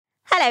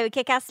Hello,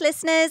 Kick-Ass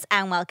listeners,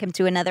 and welcome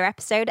to another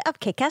episode of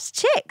Kick-Ass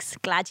Chicks.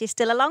 Glad you're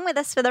still along with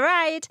us for the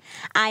ride.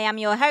 I am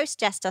your host,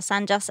 Jess Dos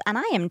Anjos, and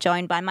I am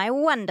joined by my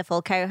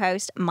wonderful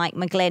co-host, Mike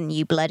McGlynn,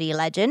 you bloody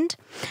legend.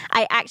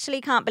 I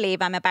actually can't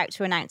believe I'm about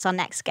to announce our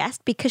next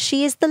guest because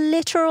she is the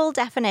literal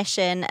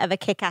definition of a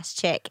kick-ass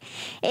chick.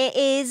 It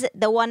is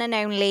the one and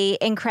only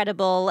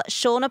incredible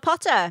Shauna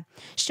Potter.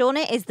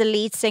 Shauna is the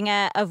lead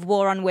singer of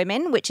War on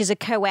Women, which is a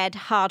co-ed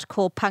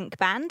hardcore punk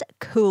band,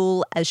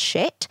 cool as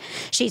shit.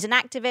 She's an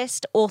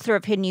activist, author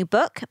of her new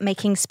book,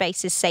 Making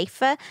Spaces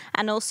Safer,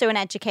 and also an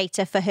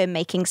educator for her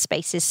Making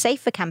Spaces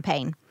Safer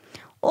campaign.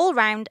 All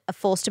round, a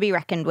force to be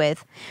reckoned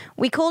with.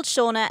 We called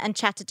Shauna and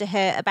chatted to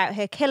her about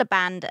her killer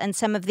band and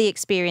some of the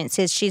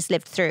experiences she's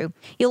lived through.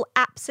 You'll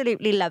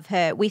absolutely love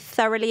her. We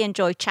thoroughly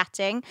enjoyed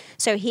chatting.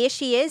 So here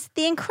she is,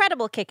 the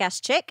incredible kick-ass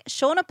chick,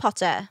 Shauna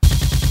Potter.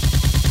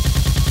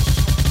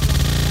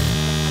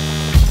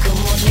 Come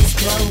on, let's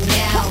go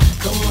now.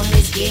 Come on,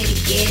 let's get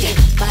it.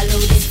 Follow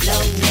this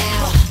flow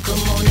now. Come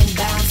on and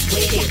bounce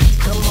with it.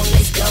 Come on,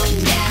 let's go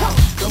now.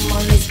 Come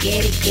on, let's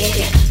get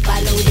it.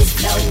 Follow this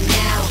flow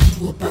now.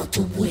 We're about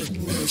to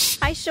witness.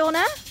 Hi,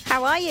 Shauna.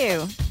 How are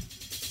you?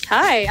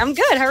 Hi, I'm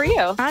good. How are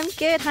you? I'm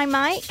good. Hi,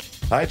 Mike.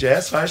 Hi,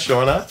 Jess. Hi,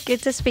 Shauna.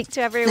 Good to speak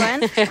to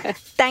everyone.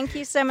 Thank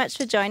you so much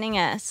for joining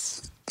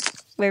us.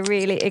 We're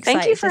really excited.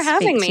 Thank you for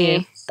having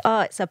me.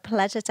 Oh, it's a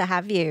pleasure to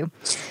have you.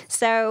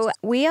 So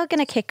we are going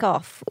to kick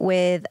off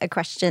with a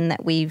question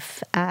that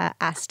we've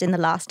asked in the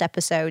last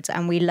episodes,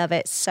 and we love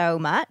it so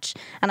much.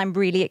 And I'm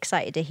really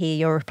excited to hear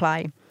your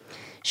reply.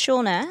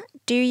 Shauna,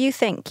 do you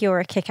think you're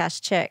a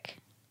kick-ass chick?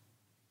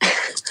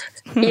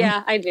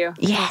 Yeah, I do.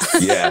 Yes.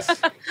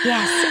 Yes.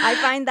 Yes. I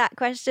find that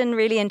question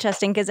really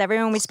interesting because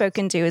everyone we've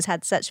spoken to has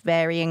had such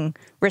varying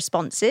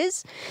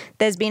responses.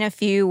 There's been a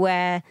few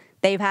where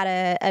they've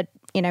had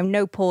a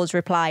no pause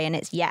reply and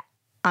it's, yeah,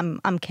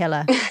 I'm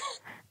killer.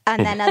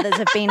 And then others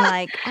have been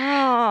like,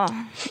 not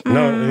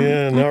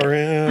really.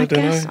 I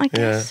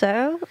guess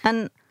so.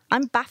 And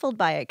I'm baffled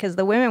by it because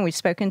the women we've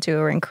spoken to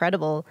are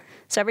incredible.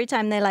 So every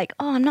time they're like,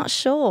 oh, I'm not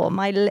sure,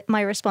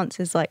 my response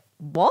is like,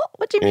 what?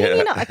 What do you mean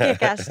you're not a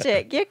kick-ass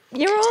chick?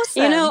 You're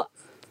awesome. You know,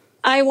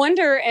 I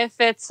wonder if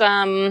it's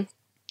a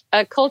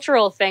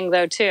cultural thing,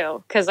 though,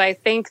 too. Because I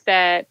think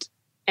that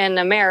in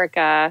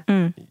America,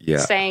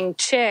 saying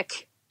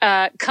chick,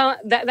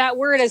 that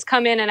word has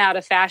come in and out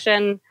of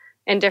fashion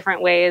in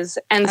different ways.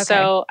 And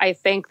so I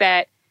think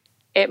that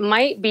it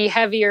might be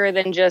heavier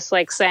than just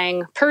like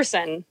saying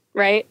person,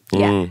 right?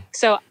 Yeah.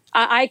 So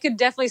I could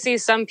definitely see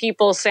some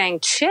people saying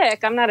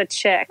chick. I'm not a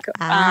chick.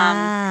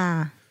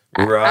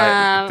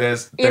 Right.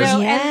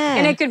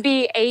 And it could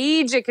be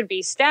age, it could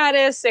be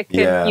status. It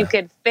could you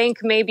could think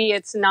maybe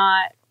it's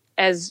not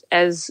as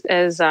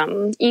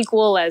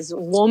equal as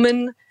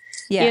woman.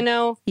 Yeah. You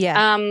know?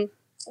 Yeah.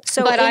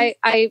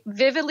 I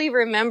vividly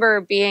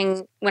remember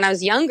being, when I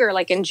was younger,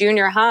 like in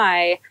junior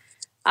high,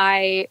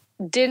 I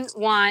didn't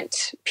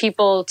want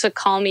people to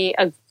call me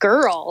a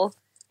girl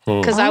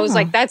because I was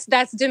like, that's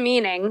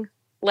demeaning.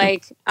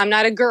 Like, I'm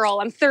not a girl.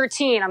 I'm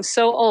 13. I'm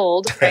so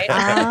old, right?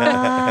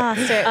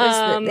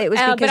 So it was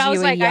because but I was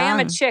you were like, young. I am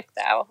a chick,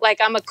 though. Like,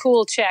 I'm a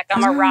cool chick.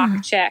 I'm a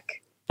rock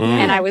chick.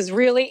 And I was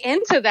really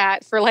into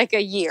that for like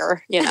a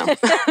year, you know.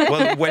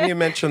 Well, when you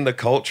mention the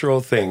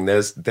cultural thing,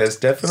 there's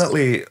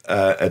definitely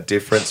a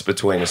difference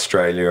between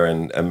Australia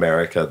and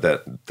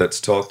America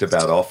that's talked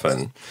about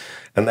often.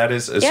 And that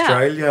is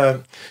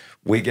Australia,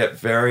 we get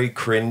very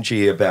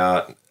cringy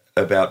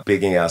about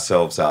bigging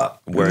ourselves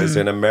up. Whereas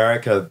in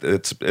America,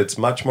 it's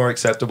much more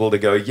acceptable to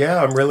go,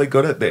 yeah, I'm really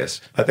good at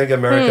this. I think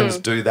Americans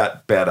do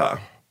that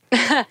better.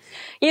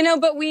 You know,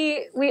 but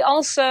we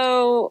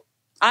also,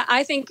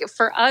 I think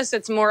for us,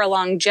 it's more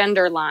along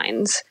gender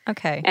lines.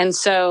 Okay. And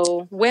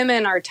so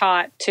women are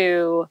taught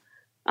to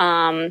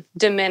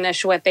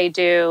diminish what they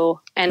do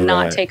and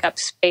not take up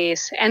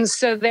space. And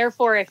so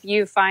therefore, if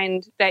you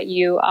find that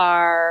you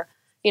are,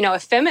 you know, a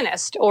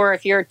feminist, or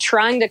if you're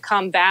trying to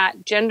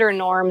combat gender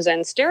norms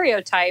and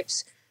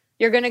stereotypes,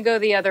 you're going to go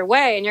the other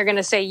way and you're going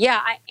to say, yeah,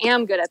 I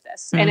am good at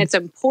this. And it's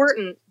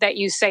important that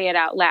you say it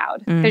out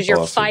loud because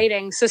you're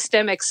fighting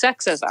systemic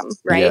sexism,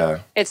 right? Yeah.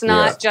 It's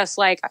not just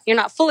like, you're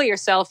not full of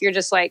yourself. You're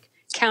just like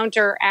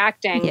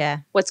counteracting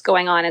what's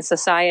going on in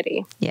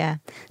society. Yeah.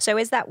 So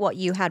is that what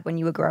you had when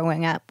you were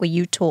growing up? Were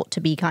you taught to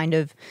be kind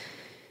of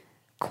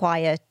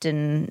quiet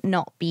and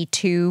not be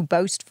too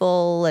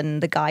boastful,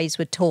 and the guys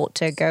were taught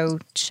to go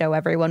show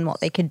everyone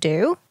what they could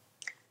do?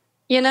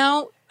 You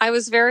know, I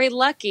was very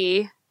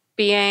lucky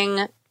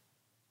being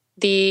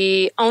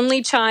the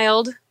only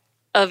child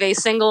of a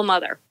single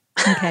mother.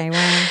 Okay,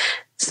 wow.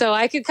 So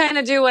I could kind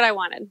of do what I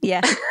wanted.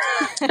 Yeah.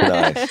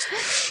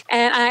 Nice.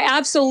 And I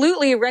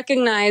absolutely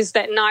recognize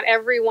that not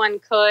everyone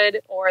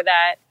could, or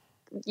that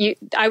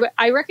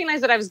I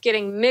recognize that I was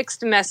getting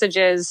mixed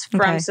messages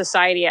from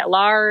society at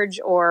large,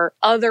 or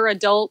other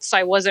adults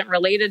I wasn't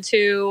related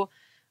to,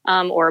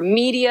 or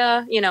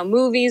media, you know,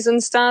 movies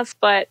and stuff.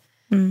 But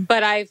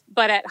But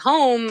at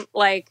home,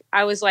 like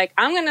I was like,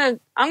 I'm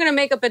gonna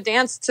make up a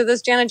dance to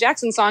this Janet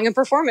Jackson song and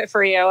perform it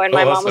for you. And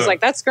my mom was like,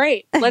 that's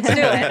great. Let's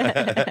do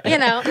it. You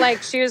know,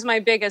 like she was my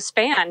biggest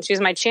fan. She was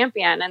my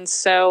champion. And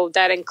so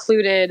that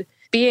included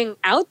being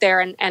out there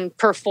and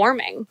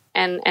performing.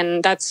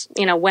 And that's,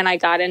 you know, when I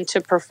got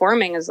into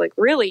performing is like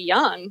really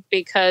young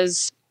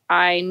because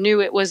I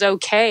knew it was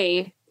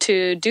okay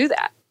to do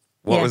that.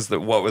 What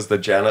was the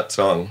Janet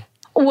song?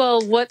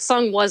 Well, what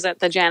song was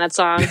it, the Janet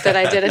song that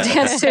I did a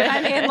dance to? I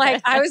mean,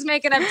 like, I was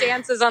making up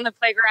dances on the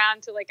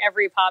playground to, like,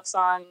 every pop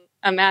song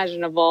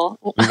imaginable.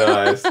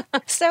 Nice.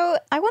 So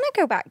I want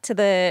to go back to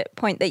the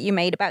point that you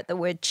made about the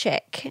word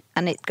chick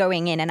and it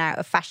going in and out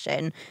of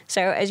fashion.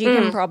 So as you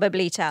can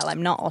probably tell,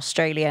 I'm not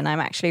Australian.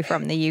 I'm actually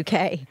from the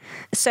UK.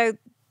 So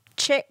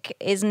chick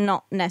is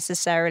not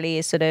necessarily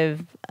a sort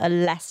of a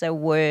lesser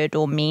word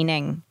or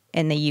meaning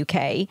in the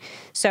UK.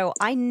 So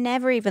I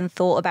never even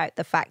thought about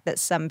the fact that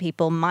some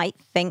people might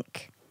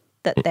think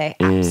that they're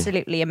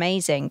absolutely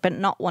amazing, but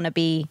not want to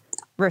be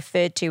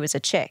referred to as a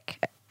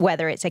chick,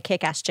 whether it's a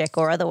kick-ass chick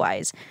or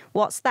otherwise.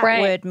 What's that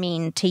word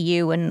mean to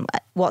you, and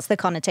what's the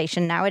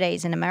connotation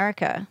nowadays in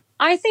America?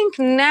 I think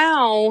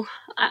now,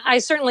 I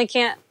certainly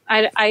can't,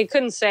 I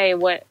couldn't say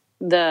what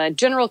the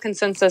general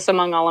consensus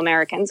among all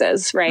Americans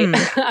is, right?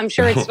 I'm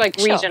sure it's like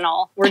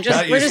regional. We're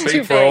just too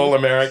big. For all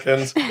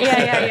Americans.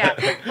 Yeah.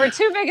 We're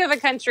too big of a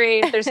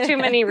country. There's too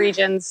many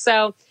regions.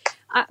 So,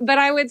 but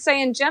I would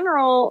say in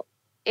general,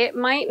 it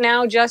might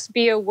now just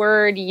be a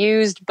word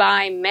used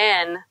by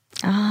men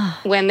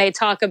when they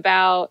talk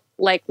about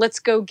like, let's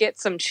go get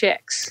some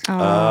chicks. It's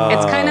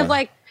kind of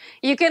like,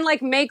 you can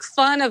like make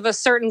fun of a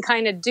certain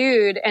kind of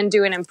dude and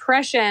do an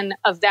impression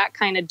of that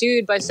kind of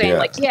dude by saying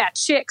like, yeah,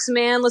 chicks,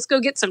 man, let's go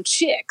get some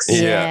chicks.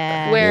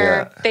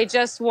 Where they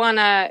just want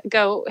to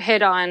go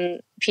hit on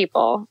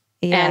people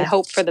and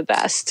hope for the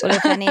best. Well,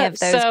 if any of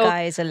those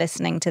guys are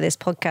listening to this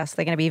podcast,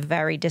 they're going to be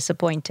very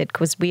disappointed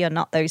because we are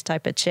not those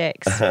type of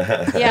chicks.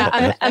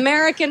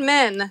 American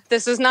men,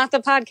 this is not the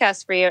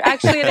podcast for you.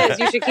 Actually, it is.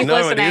 You should keep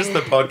listening. No, it is the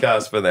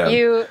podcast for them.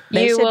 You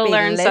will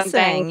learn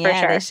something for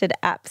sure. They should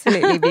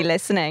absolutely be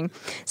listening.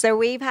 So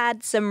we've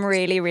had some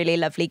really, really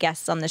lovely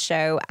guests on the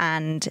show,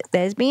 and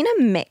there's been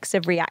a mix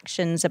of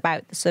reactions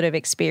about the sort of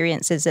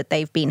experiences that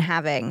they've been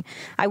having.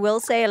 I will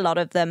say a lot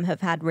of them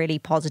have had really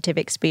positive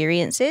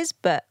experiences,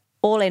 but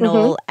all in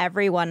all,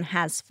 everyone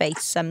has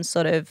faced some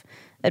sort of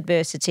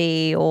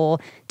adversity or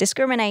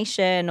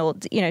discrimination or,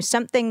 you know,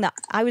 something that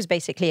I was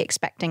basically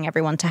expecting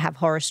everyone to have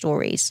horror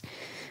stories.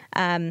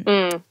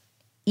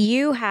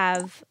 You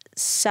have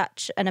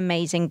such an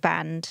amazing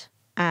band.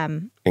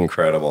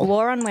 Incredible.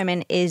 War on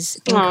Women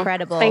is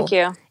incredible. Thank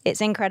you.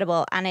 It's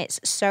incredible and it's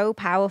so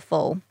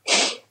powerful.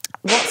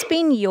 What's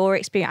been your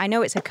experience? I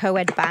know it's a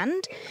co-ed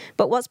band,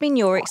 but what's been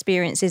your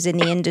experiences in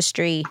the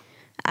industry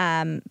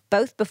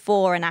both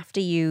before and after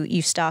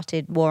you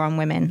started War on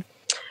Women?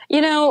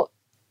 You know,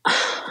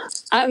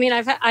 I mean,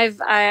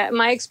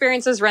 my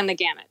experiences run the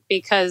gamut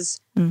because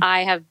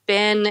I have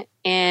been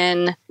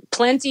in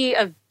plenty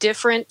of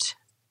different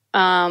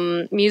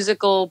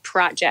musical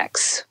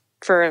projects,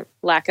 for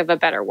lack of a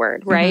better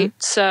word, right?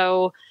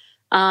 So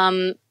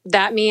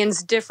that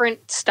means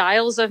different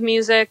styles of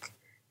music.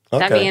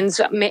 Okay. That means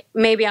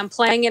maybe I'm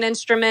playing an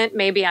instrument,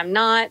 maybe I'm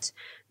not.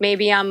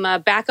 Maybe I'm a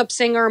backup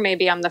singer.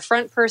 Maybe I'm the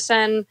front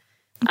person.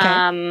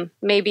 Okay.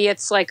 Maybe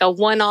it's like a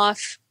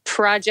one-off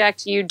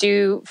project you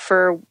do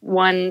for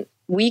one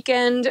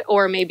weekend,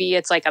 or maybe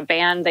it's like a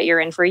band that you're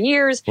in for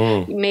years.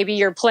 Maybe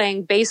you're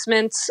playing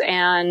basements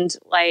and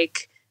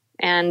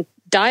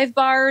dive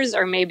bars,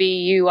 or maybe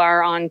you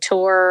are on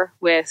tour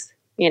with,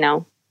 you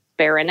know,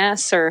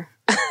 Baroness or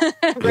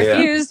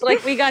Refused,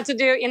 like we got to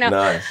do, you know,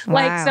 nice.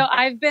 Like, so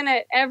I've been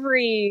at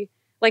every,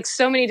 like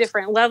so many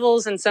different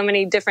levels and so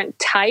many different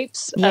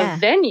types of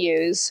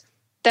venues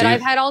that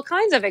I've had all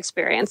kinds of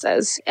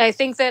experiences. I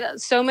think that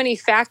so many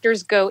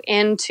factors go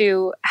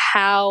into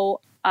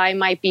how I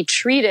might be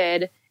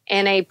treated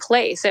in a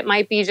place. It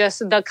might be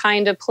just the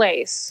kind of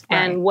place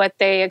and what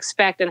they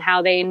expect and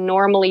how they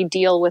normally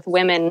deal with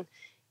women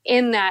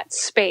in that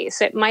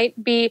space. It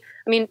might be,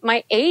 I mean,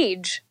 my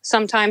age,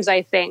 sometimes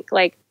I think,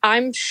 like,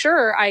 I'm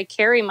sure I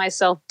carry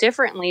myself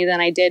differently than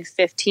I did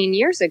 15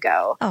 years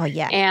ago. Oh,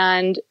 yeah.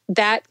 And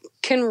that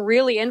can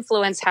really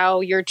influence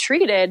how you're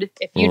treated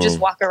if you just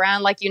walk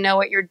around like you know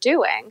what you're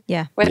doing,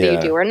 whether you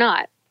do or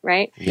not,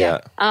 right?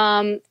 Yeah.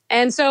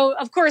 And so,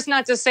 of course,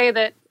 not to say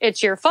that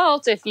it's your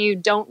fault if you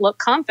don't look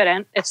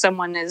confident if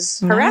someone is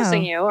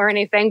harassing you or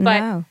anything,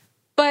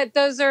 but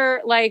those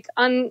are like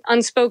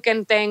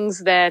unspoken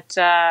things that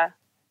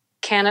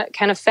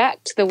can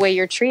affect the way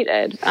you're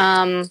treated.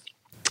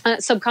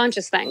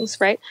 Subconscious things,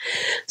 right?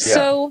 Yeah.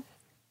 So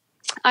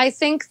I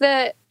think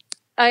that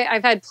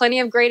I've had plenty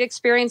of great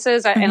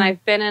experiences and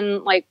I've been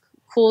in like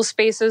cool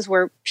spaces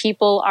where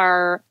people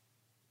are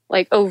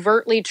like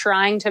overtly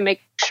trying to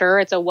make sure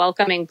it's a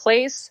welcoming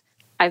place.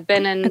 I've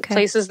been in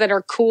places that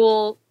are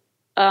cool,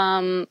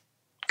 kind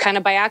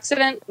of by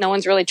accident. No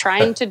one's really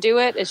trying to do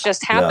it. It's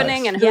just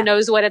happening and who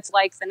knows what it's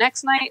like the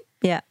next night.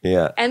 Yeah.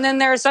 Yeah. And then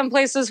there are some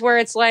places where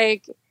it's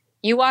like,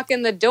 you walk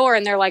in the door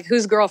and they're like,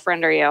 whose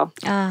girlfriend are you?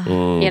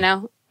 You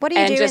know? What do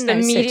you do? And just in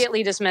those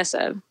immediately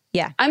dismissive.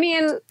 Yeah. I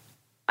mean,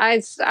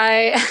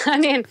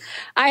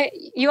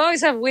 you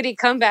always have witty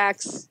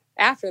comebacks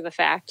after the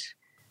fact.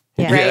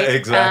 Yeah. Right? Yeah,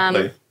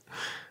 exactly.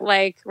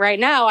 Like right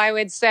now, I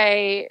would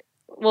say,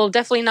 well,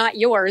 definitely not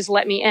yours.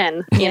 Let me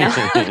in, you know?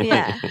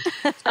 Yeah.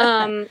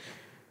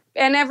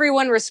 And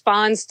everyone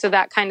responds to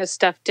that kind of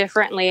stuff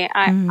differently.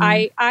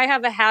 I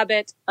have a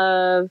habit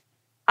of,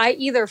 I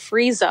either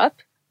freeze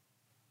up,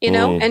 you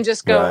know, and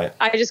just go, right.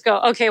 I just go,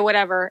 okay,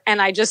 whatever.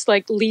 And I just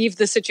like leave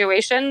the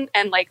situation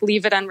and like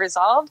leave it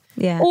unresolved.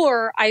 Yeah.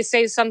 Or I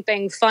say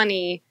something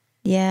funny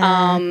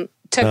Yeah.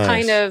 to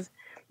kind of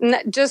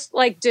just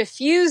like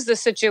diffuse the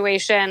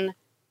situation,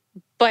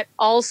 but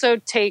also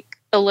take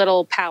a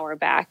little power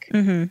back,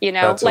 you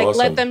know, That's like awesome.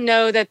 let them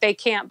know that they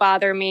can't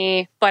bother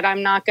me, but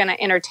I'm not going to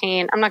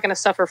entertain. I'm not going to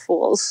suffer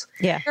fools.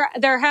 Yeah.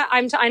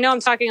 I know I'm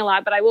talking a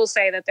lot, but I will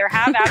say that there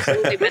have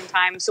absolutely been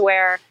times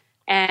where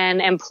an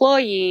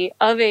employee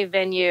of a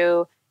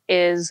venue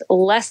is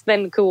less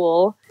than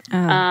cool.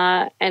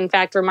 In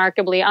fact,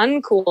 remarkably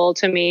uncool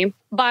to me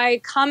by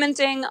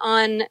commenting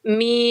on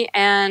me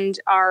and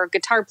our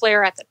guitar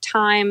player at the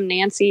time,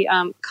 Nancy,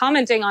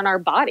 commenting on our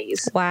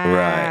bodies. Wow.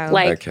 Right.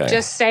 Like Okay.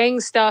 just saying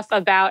stuff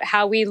about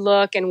how we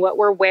look and what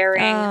we're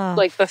wearing,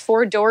 like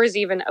before doors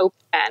even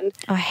open.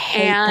 I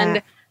hate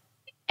that.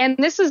 And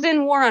this is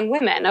in War on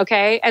Women,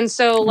 okay? And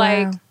so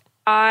like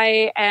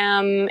I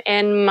am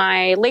in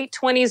my late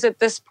 20s at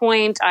this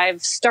point.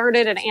 I've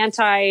started an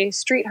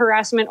anti-street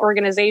harassment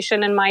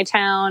organization in my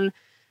town.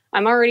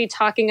 I'm already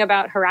talking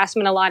about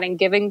harassment a lot and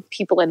giving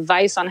people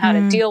advice on how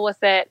to deal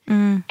with it.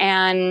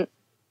 And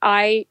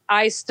I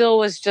still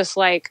was just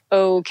like,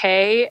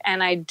 okay.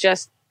 And I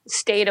just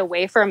stayed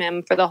away from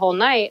him for the whole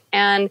night.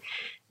 And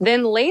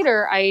then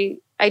later I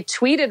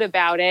tweeted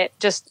about it.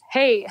 Just,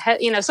 hey,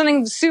 you know,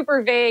 something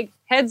super vague.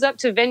 Heads up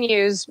to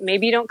venues.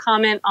 Maybe you don't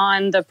comment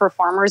on the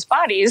performers'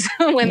 bodies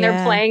when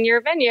they're playing your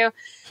venue.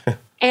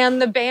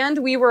 And the band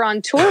we were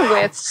on tour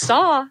with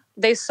saw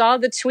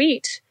the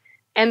tweet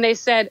and they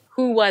said,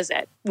 who was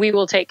it? We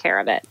will take care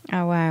of it.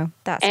 Oh, wow.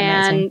 That's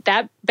and amazing.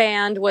 that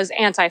band was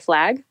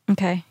Anti-Flag.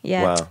 Okay.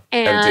 Yeah. Wow.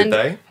 And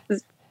did they?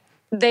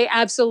 They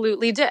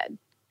absolutely did.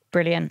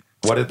 Brilliant.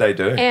 What did they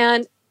do?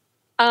 And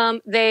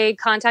they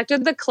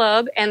contacted the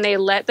club and they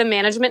let the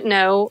management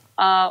know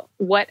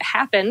what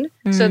happened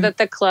so that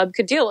the club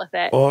could deal with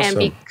it.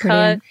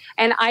 Awesome.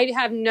 And I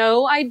have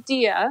no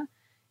idea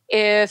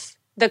if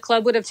the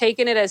club would have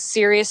taken it as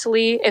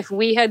seriously if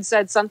we had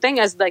said something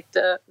as like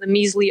the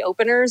measly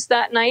openers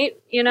that night,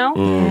 you know,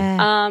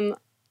 Yeah.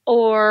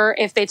 or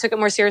if they took it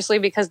more seriously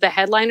because the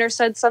headliner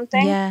said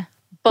something. Yeah.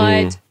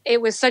 But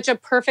it was such a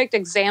perfect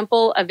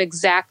example of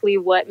exactly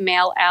what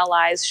male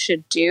allies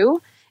should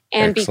do.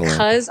 And Excellent.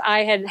 because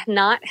I had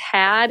not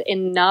had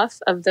enough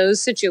of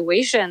those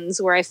situations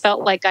where I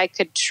felt like I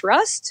could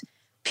trust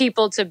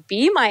people to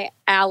be my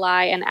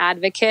ally and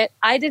advocate,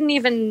 I didn't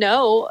even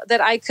know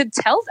that I could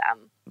tell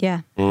them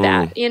Yeah.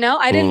 that, you know,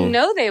 I didn't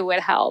know they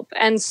would help.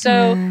 And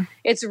so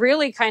it's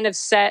really kind of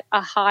set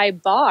a high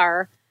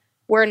bar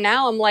where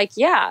now I'm like,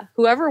 yeah,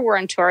 whoever we're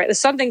on tour, if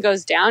something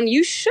goes down,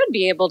 you should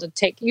be able to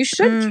you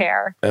should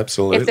care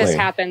Absolutely. if this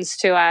happens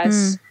to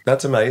us.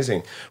 That's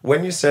amazing.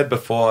 When you said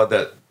before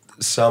that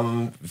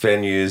some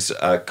venues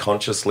are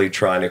consciously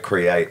trying to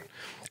create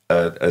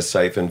a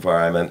safe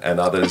environment and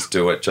others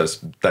do it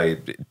they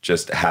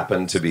just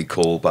happen to be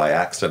cool by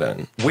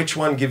accident, which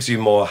one gives you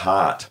more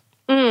heart?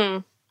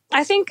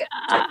 I think,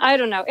 I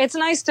don't know. It's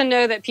nice to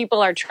know that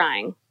people are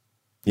trying.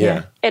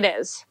 Yeah. It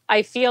is.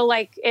 I feel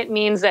like it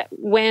means that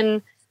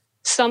when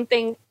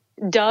something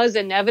does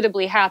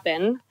inevitably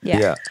happen,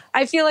 Yeah.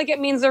 I feel like it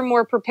means they're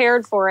more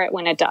prepared for it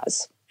when it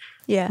does.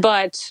 Yeah.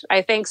 But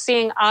I think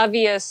seeing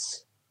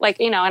obvious, like,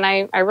 you know, and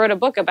I wrote a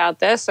book about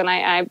this, and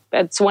I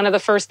it's one of the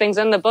first things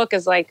in the book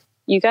is like,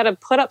 you got to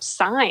put up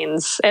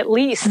signs at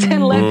least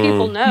and let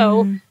people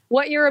know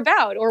what you're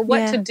about or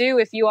what to do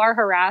if you are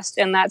harassed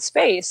in that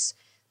space.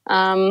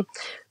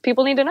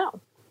 People need to know.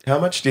 How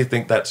much do you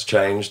think that's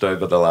changed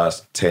over the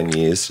last 10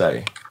 years,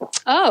 say?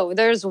 Oh,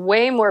 there's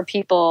way more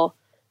people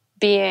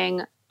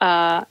being,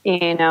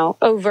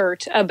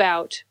 overt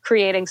about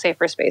creating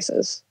safer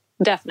spaces.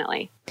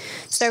 Definitely.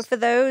 So for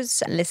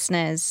those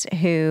listeners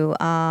who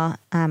are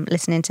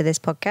listening to this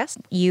podcast,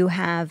 you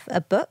have a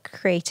book,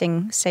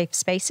 Creating Safe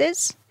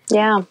Spaces.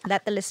 Yeah.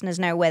 Let the listeners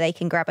know where they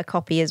can grab a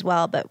copy as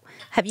well. But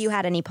have you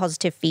had any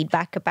positive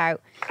feedback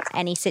about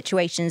any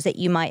situations that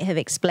you might have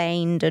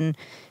explained and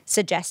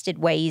suggested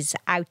ways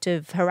out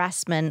of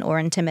harassment or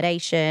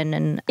intimidation?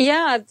 And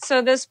yeah,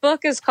 so this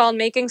book is called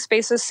Making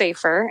Spaces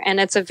Safer, and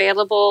it's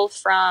available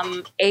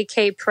from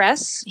AK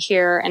Press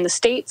here in the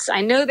States.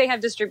 I know they have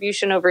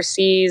distribution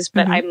overseas,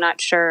 but I'm not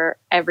sure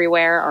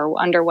everywhere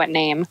or under what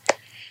name.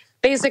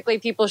 Basically,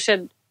 people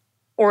should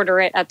order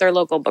it at their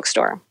local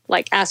bookstore.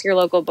 Like, ask your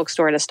local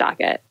bookstore to stock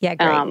it. Yeah,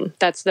 great.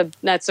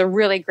 That's a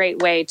really great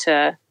way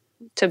to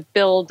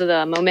build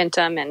the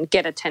momentum and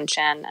get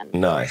attention. And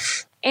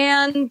Nice.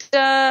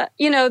 the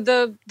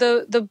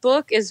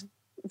book is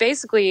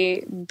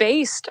basically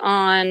based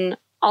on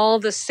all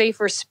the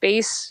safer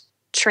space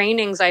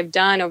trainings I've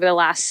done over the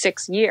last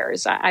 6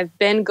 years. I've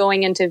been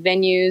going into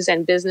venues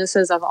and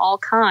businesses of all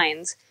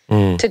kinds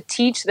to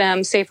teach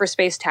them safer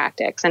space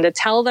tactics and to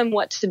tell them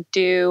what to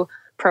do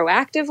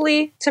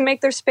proactively to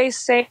make their space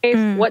safe,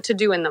 what to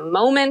do in the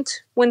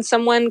moment when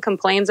someone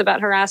complains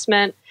about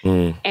harassment,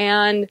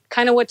 and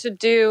kind of what to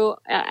do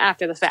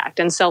after the fact,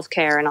 and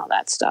self-care and all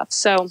that stuff.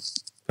 So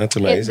that's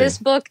amazing. This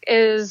book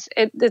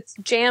it's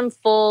jam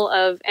full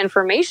of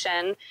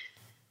information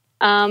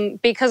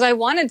because I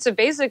wanted to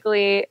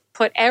basically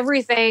put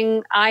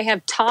everything I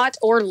have taught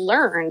or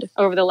learned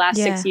over the last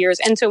 6 years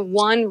into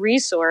one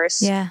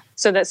resource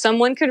so that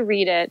someone could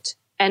read it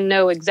and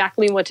know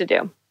exactly what to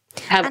do.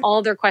 Have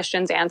all their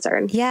questions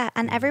answered. Yeah,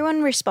 and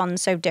everyone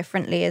responds so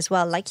differently as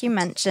well. Like you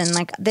mentioned,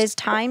 like there's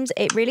times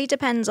it really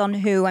depends on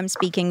who I'm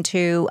speaking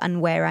to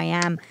and where I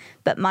am.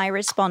 But my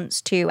response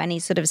to any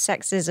sort of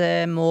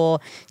sexism or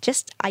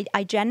just,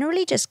 I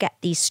generally just get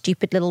these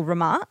stupid little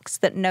remarks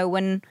that no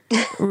one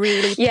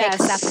really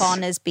picks up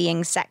on as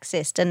being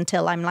sexist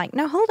until I'm like,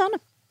 no, hold on a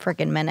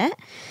friggin' minute.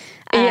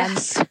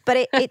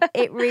 But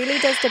it really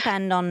does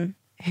depend on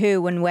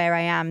who and where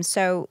I am.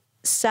 So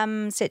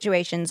some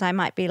situations I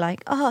might be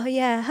like, oh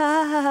yeah,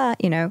 ha, ha, ha,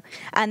 you know,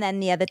 and then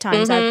the other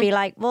times I'd be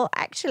like, well,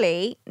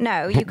 actually,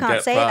 no, you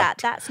can't say that.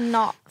 That's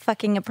not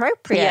fucking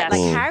appropriate. Yes.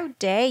 Like, how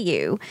dare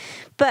you?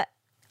 But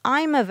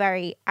I'm a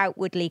very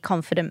outwardly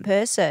confident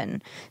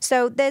person.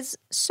 So there's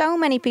so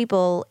many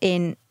people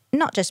in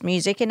not just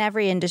music, in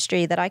every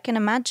industry that I can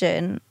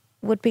imagine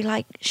would be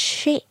like,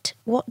 shit,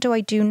 what do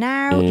I do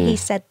now? He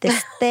said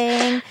this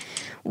thing.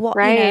 What,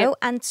 you know,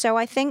 and so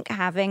I think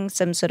having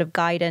some sort of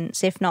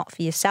guidance, if not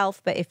for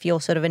yourself, but if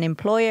you're sort of an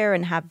employer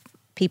and have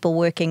people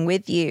working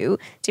with you,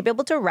 to be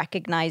able to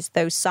recognize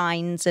those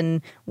signs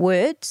and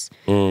words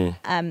to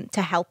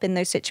help in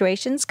those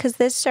situations. Because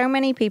there's so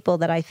many people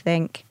that I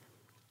think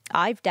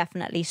I've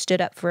definitely stood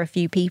up for a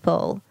few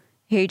people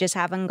who just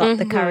haven't got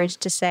the courage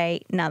to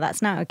say, no,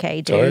 that's not okay,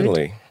 dude.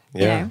 Totally.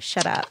 Yeah. You know,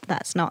 shut up.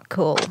 That's not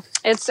cool.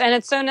 It's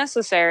so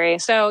necessary.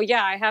 So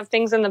yeah, I have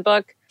things in the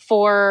book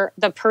for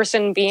the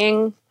person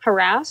being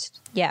harassed,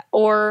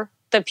 or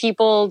the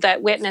people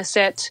that witness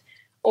it,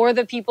 or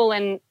the people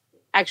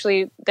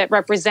that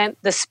represent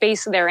the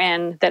space they're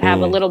in that have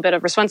a little bit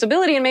of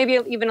responsibility and maybe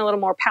even a little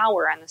more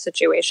power in the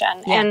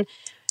situation.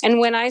 And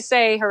when I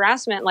say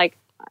harassment, like,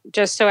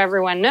 just so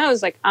everyone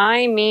knows, like,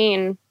 I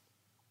mean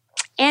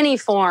any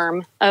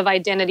form of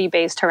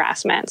identity-based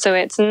harassment. So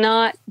it's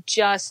not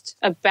just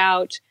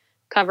about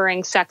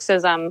covering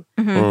sexism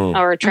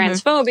or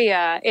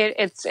transphobia.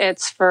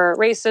 It's for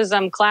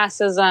racism,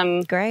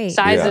 classism,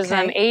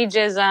 sizeism,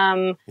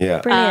 ageism,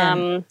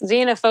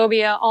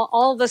 xenophobia,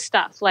 all the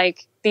stuff.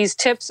 Like, these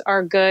tips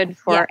are good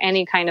for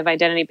any kind of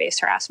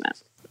identity-based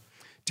harassment.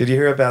 Did you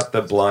hear about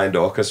the blind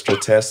orchestra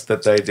test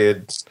that they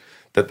did,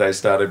 that they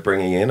started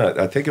bringing in?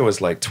 I think it was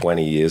like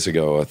 20 years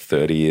ago or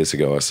 30 years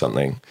ago or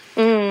something.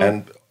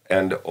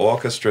 And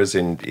orchestras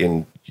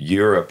in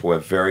Europe were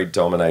very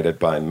dominated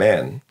by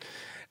men.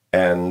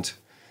 And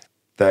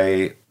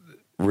they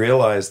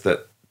realized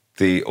that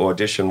the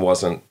audition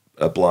wasn't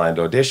a blind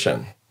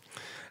audition.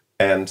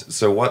 And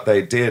so what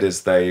they did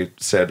is they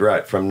said,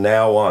 right, from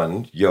now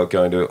on, you're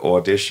going to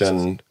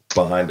audition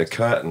behind a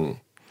curtain.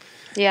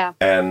 Yeah.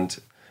 And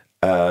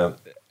the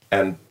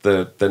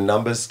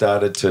numbers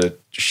started to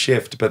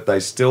shift, but they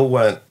still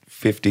weren't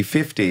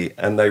 50-50.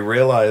 And they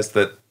realized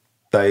that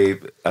they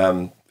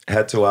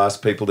had to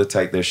ask people to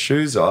take their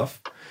shoes off,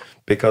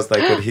 because they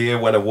could hear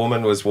when a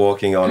woman was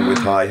walking on with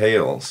high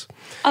heels.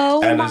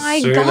 Oh, and my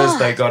as soon God. as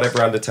they got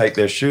everyone to take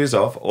their shoes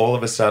off, all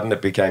of a sudden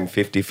it became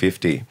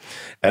 50-50.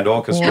 And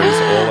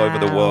orchestras all over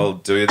the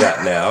world do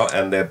that now,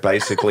 and they're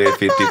basically a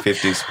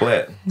 50-50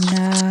 split.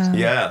 No.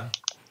 Yeah.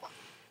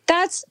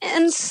 That's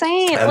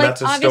insane. And like,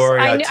 that's a story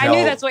I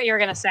knew that's what you were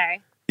going to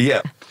say.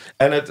 Yeah.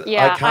 And I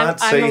can't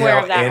see I'm aware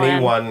how of that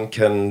anyone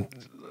can,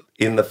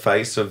 in the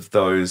face of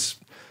those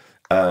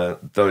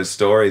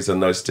stories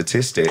and those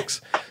statistics,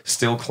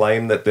 still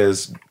claim that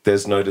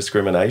there's no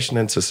discrimination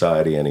in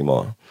society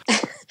anymore.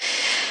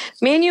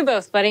 Me and you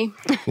both, buddy.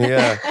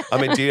 Yeah.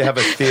 I mean, do you have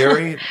a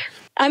theory?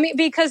 I mean,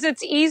 because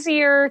it's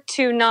easier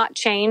to not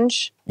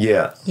change.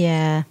 Yeah.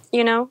 Yeah.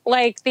 You know,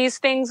 like, these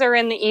things are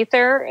in the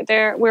ether.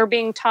 We're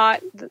being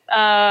taught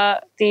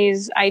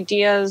these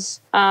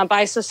ideas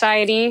by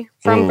society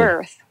from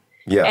birth.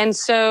 Yeah. And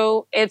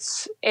so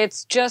it's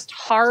just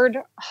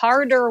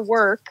harder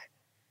work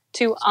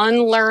to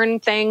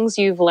unlearn things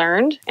you've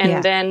learned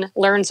and then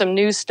learn some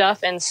new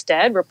stuff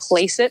instead,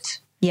 replace it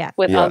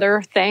with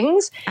other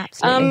things.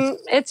 Absolutely.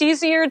 It's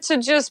easier to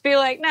just be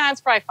like, nah,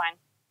 it's probably fine.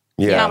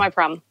 Yeah. Not my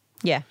problem.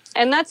 Yeah.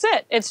 And that's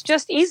it. It's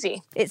just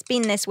easy. It's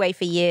been this way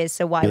for years,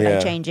 so why would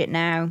I change it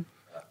now?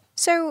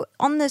 So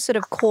on the sort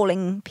of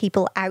calling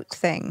people out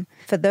thing,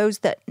 for those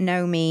that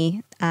know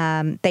me,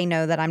 they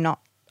know that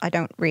I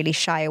don't really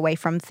shy away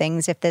from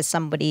things. If there's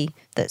somebody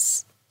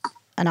that's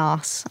an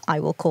arse, I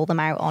will call them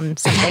out on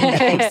something that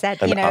they've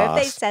said. You know,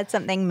 if they've said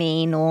something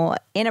mean or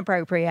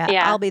inappropriate,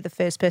 I'll be the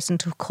first person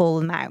to call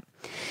them out.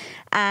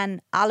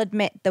 And I'll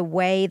admit the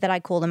way that I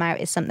call them out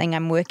is something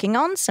I'm working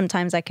on.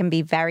 Sometimes I can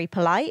be very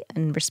polite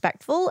and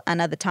respectful,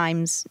 and other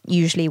times,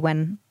 usually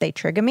when they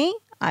trigger me,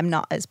 I'm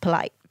not as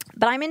polite.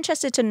 But I'm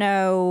interested to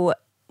know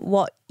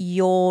what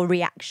your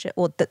reaction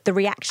or the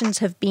reactions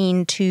have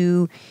been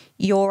to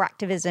your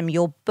activism,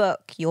 your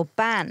book, your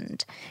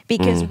band.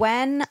 Because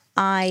when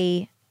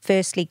I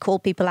firstly call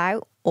people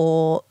out,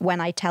 or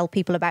when I tell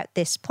people about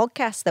this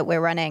podcast that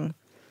we're running,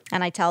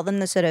 and I tell them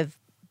the sort of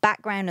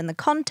background and the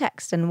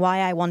context and why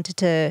I wanted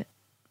to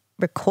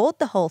record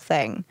the whole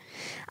thing,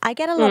 I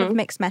get a lot of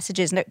mixed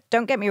messages. No,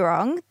 don't get me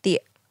wrong,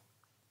 the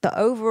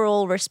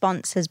overall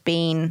response has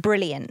been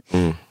brilliant.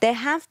 There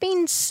have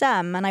been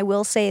some, and I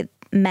will say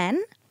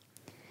men,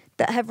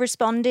 that have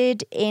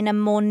responded in a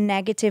more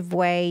negative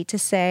way to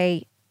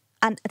say,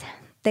 and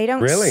they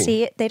don't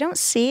see it. They don't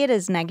see it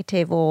as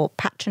negative or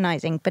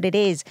patronizing, but it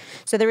is.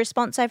 So the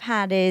response I've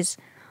had is,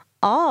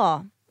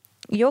 "Oh,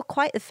 you're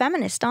quite the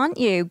feminist, aren't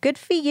you? Good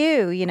for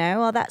you." You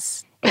know, or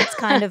it's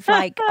kind of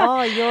like,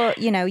 "Oh,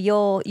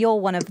 you're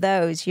one of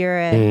those. You're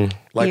a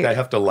they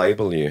have to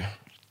label you."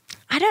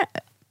 I don't.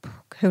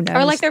 Who knows?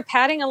 Or like they're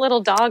patting a little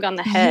dog on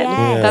the head.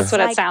 Yes. That's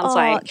what it sounds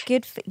like.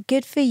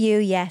 Good for you.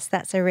 Yes,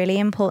 that's a really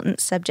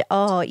important subject.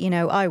 Oh,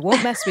 I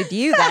won't mess with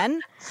you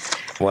then.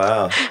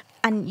 Wow.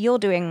 And you're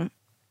doing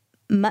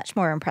much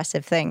more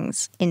impressive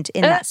things in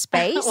that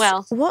space.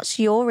 Well, what's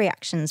your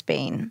reactions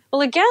been?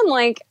 Well, again,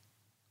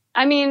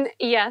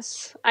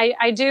 yes,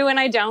 I do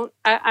and I don't.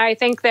 I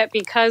think that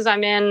because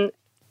I'm in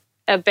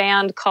a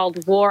band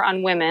called War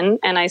on Women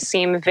and I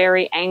seem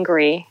very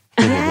angry.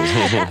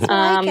 Yeah, that's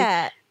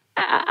like it.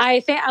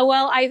 I think,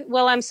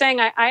 I'm saying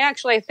I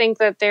actually think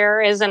that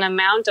there is an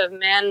amount of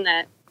men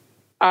that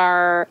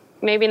are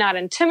maybe not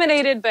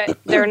intimidated, but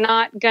they're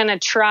not going to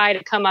try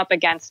to come up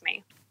against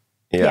me.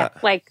 Yeah.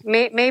 Like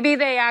maybe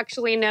they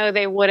actually know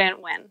they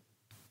wouldn't win.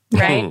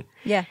 Right?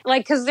 Yeah.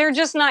 Like, because they're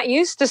just not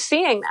used to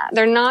seeing that.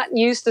 They're not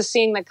used to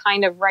seeing the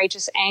kind of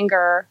righteous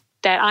anger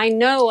that I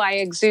know I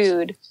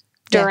exude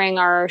during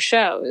our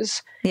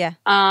shows. Yeah.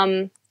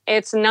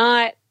 It's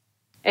not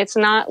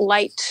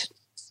light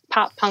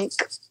pop punk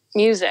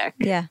music.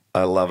 Yeah.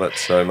 I love it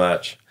so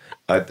much.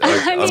 I'm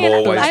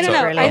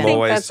I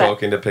always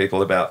talking to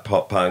people about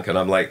pop punk, and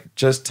I'm like,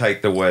 just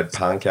take the word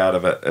punk out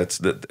of it. It's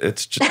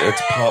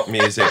pop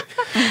music.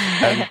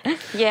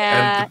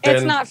 And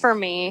it's not for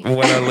me.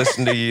 When I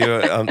listen to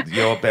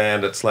your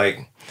band, it's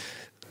like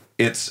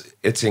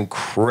it's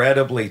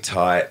incredibly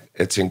tight.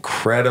 It's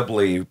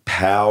incredibly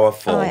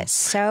powerful. Oh, it's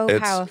so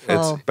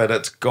powerful. But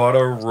it's got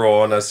a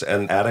rawness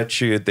and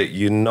attitude that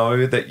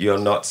that you're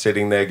not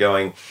sitting there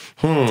going,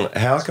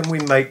 how can we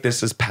make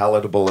this as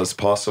palatable as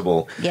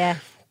possible? Yeah.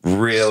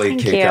 Really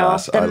kick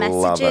ass. The I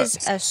love it.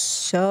 messages are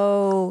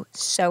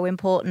so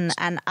important.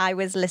 And I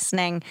was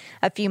listening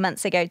a few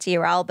months ago to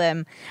your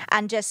album,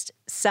 and just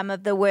some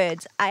of the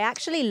words, I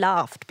actually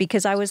laughed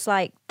because I was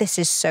like, this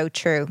is so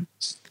true.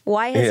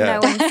 Why has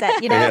no one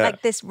said,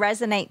 like this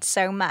resonates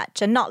so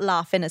much, and not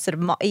laugh in a sort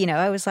of,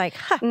 I was like,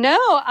 no,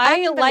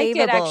 I like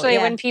it actually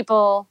when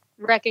people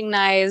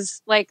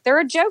recognize, like, there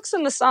are jokes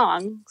in the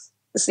songs,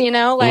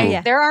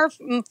 there are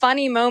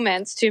funny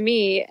moments to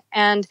me.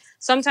 And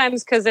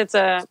sometimes because it's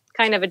a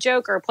kind of a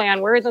joke or a play on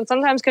words, and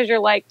sometimes because you're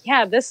like,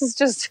 this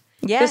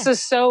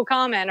is so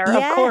common, or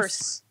of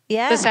course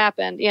this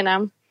happened,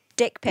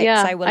 Dick pics,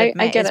 I will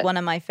admit, is one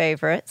of my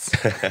favorites.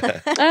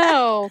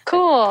 Oh,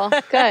 cool.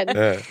 Good.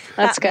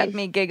 That's good. Made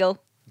me giggle.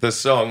 The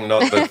song,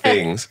 not the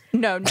things.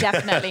 No,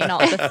 definitely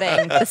not the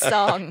thing. The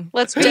song.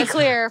 Let's be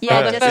clear for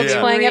the folks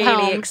playing at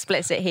home. Really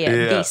explicit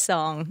here. Yeah. The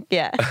song.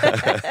 Yeah.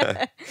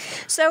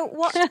 So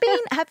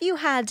have you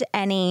had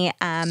any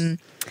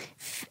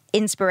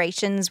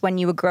inspirations when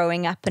you were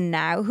growing up and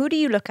now? Who do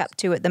you look up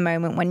to at the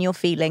moment when you're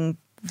feeling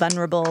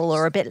vulnerable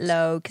or a bit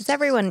low? Because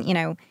everyone,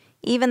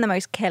 even the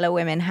most killer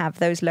women have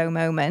those low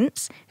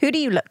moments. Who do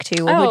you look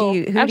to? Or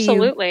who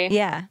absolutely. Do you,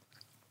 yeah.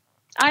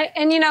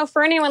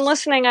 For anyone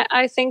listening,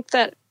 I think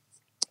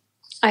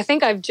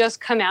I've just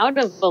come out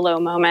of the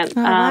low moment.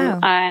 Oh, wow.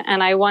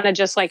 And I want to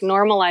just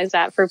normalize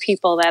that for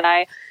people that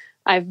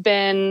I've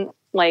been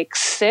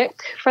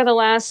sick for the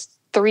last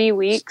 3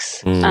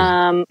 weeks.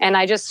 And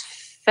I just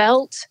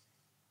felt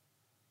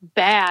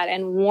bad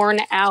and worn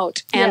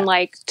out. And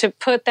to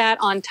put that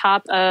on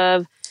top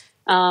of,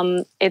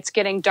 it's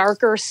getting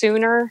darker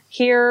sooner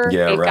here.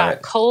 Yeah, it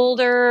got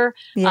colder.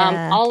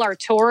 Yeah. All our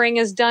touring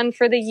is done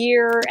for the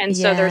year. And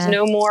so there's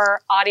no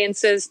more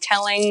audiences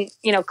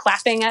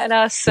clapping at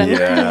us.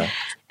 And,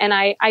 and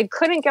I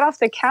couldn't get off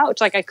the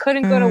couch. I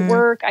couldn't go to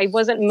work. I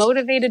wasn't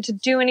motivated to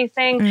do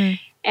anything.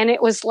 And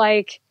it was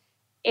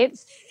it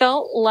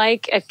felt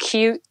like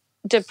acute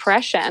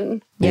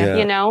depression,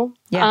 Yeah.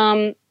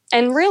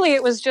 And really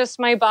it was just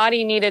my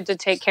body needed to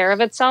take care of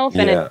itself.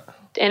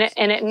 And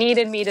it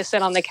needed me to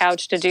sit on the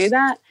couch to do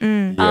that.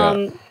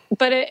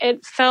 But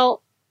it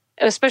felt,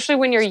 especially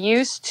when you're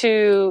used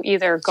to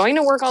either going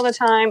to work all the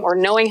time or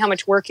knowing how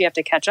much work you have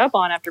to catch up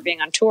on after being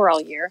on tour all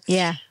year.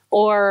 Yeah.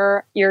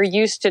 Or you're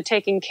used to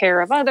taking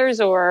care of others,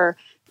 or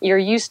you're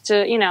used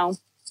to,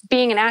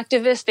 being an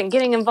activist and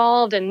getting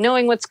involved and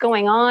knowing what's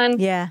going on.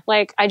 Yeah.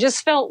 Like I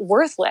just felt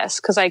worthless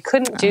because I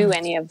couldn't do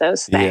any of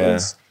those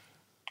things.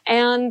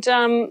 And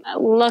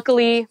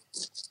luckily,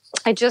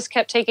 I just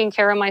kept taking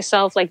care of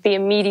myself. Like the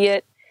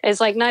immediate is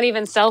like not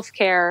even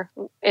self-care.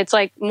 It's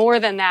like more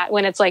than that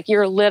when it's like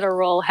your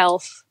literal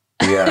health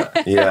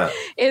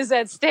is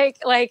at stake.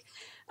 Like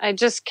I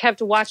just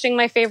kept watching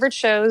my favorite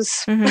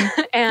shows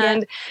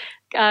and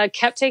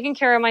kept taking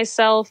care of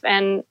myself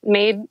and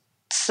made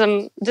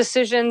some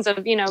decisions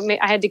of, you know,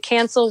 I had to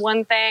cancel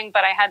one thing,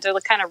 but I had to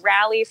kind of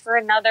rally for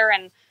another.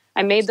 And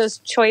I made those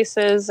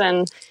choices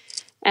and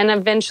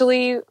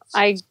eventually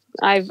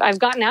I've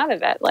gotten out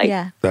of it.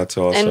 Like, that's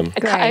awesome. And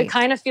it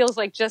kind of feels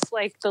like just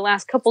like the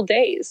last couple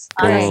days,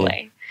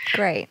 honestly.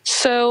 Great.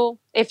 So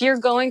if you're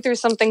going through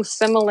something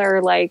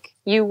similar, like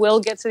you will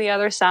get to the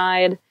other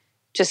side.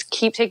 Just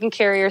keep taking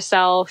care of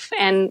yourself.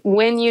 And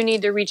when you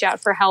need to reach out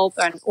for help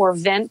or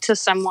vent to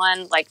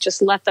someone, like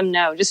just let them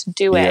know. Just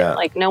do it.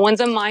 Like no one's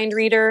a mind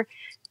reader.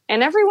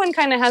 And everyone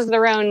kind of has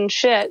their own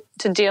shit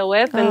to deal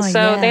with. And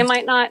so they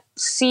might not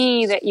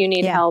see that you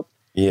need help.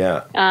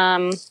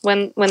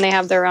 When they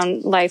have their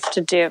own life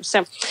to do.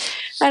 So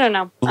I don't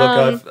know.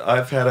 Look,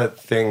 I've had a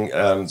thing.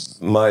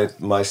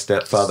 My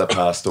stepfather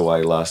passed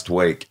away last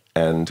week,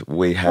 and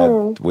we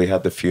had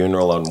the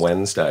funeral on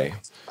Wednesday,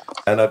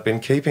 and I've been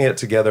keeping it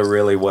together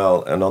really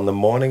well. And on the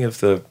morning of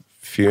the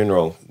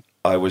funeral,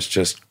 I was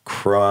just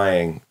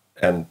crying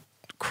and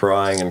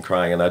crying and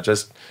crying, and I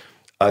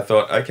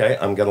thought, okay,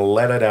 I'm going to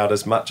let it out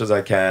as much as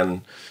I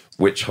can,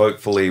 which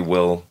hopefully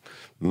will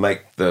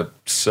make the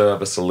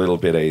service a little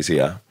bit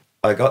easier.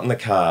 I got in the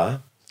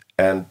car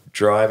and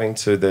driving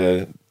to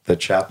the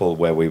chapel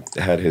where we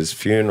had his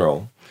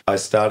funeral, I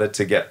started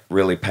to get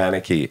really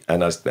panicky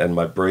and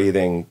my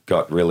breathing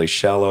got really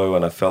shallow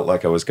and I felt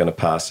like I was going to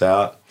pass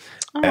out.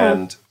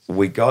 And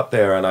we got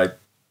there and I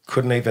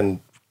couldn't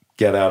even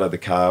get out of the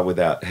car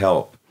without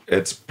help.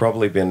 It's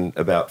probably been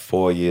about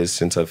 4 years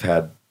since I've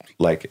had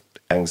like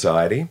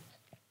anxiety.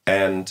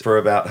 And for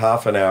about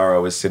half an hour, I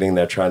was sitting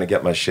there trying to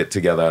get my shit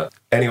together.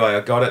 Anyway, I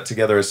got it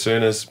together as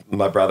soon as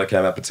my brother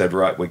came up and said,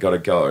 right, we got to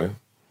go.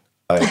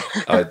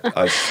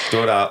 I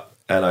stood up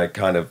and I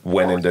kind of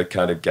went into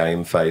kind of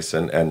game face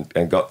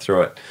and got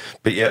through it.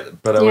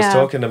 But I was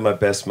talking to my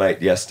best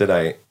mate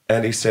yesterday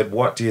and he said,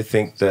 what do you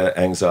think the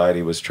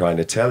anxiety was trying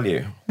to tell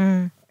you?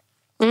 And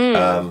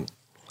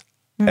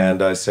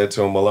I said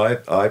to him, well,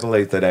 I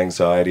believe that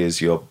anxiety is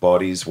your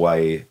body's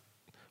way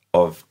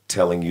of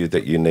telling you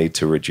that you need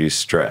to reduce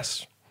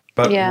stress.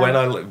 But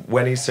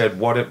when he said,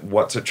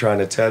 what's it trying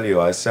to tell you?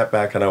 I sat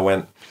back and I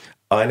went,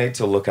 I need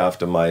to look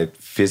after my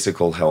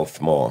physical health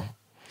more.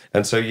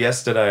 And so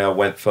yesterday I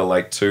went for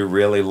like 2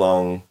 really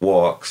long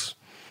walks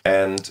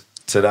and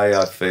today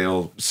I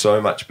feel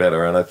so much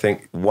better. And I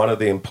think one of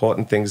the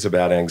important things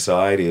about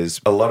anxiety is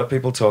a lot of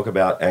people talk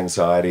about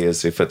anxiety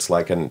as if it's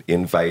like an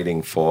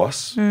invading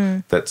force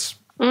that's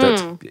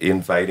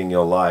invading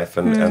your life.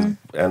 And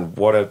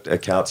what a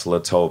counselor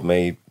told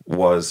me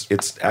was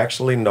it's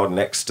actually not an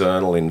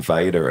external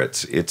invader.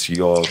 It's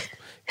your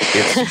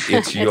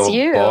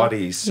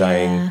body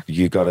saying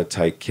you got to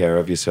take care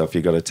of yourself.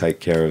 You got to take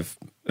care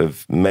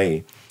of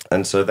me.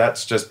 And so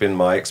that's just been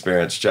my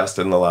experience just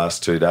in the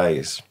last 2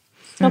 days.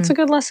 That's a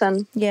good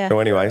lesson. Yeah. So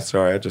anyway,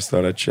 sorry, I just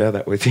thought I'd share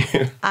that with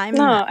you. And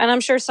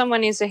I'm sure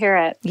someone needs to hear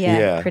it.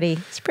 Yeah.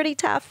 It's pretty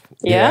tough.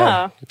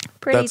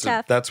 Pretty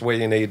tough. That's where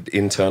you need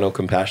internal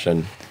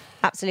compassion.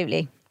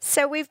 Absolutely.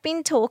 So we've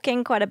been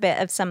talking quite a bit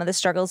of some of the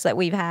struggles that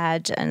we've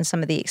had and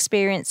some of the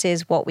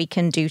experiences, what we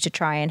can do to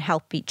try and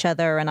help each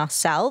other and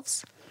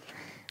ourselves.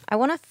 I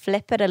want to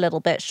flip it a little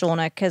bit,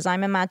 Shauna, because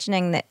I'm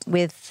imagining that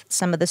with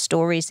some of the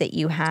stories that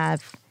you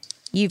have,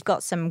 you've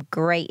got some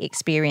great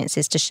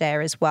experiences to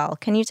share as well.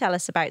 Can you tell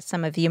us about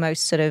some of your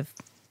most sort of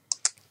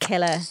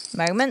killer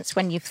moments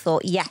when you've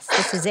thought, yes,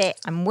 this is it,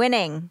 I'm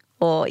winning,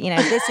 or, you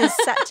know, this is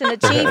such an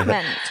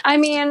achievement? I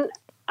mean,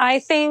 I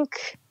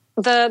think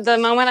the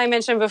moment I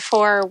mentioned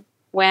before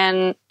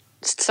when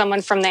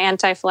someone from the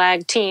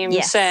Anti-Flag team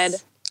said,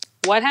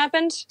 what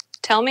happened?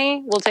 Tell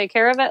me, we'll take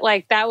care of it.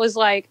 Like, that was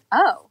like,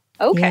 oh,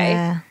 okay.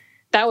 Yeah.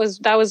 That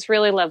was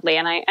really lovely.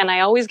 And I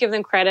always give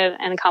them credit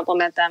and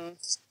compliment them.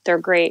 They're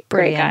great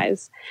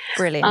guys.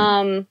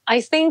 Brilliant.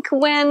 I think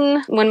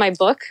when my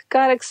book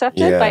got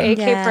accepted by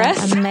AK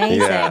Press.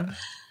 Amazing. Yeah.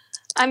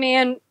 I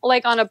mean,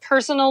 like on a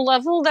personal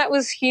level, that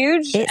was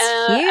huge.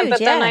 It's huge, But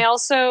then I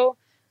also,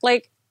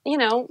 like, you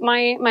know,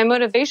 my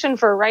motivation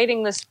for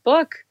writing this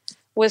book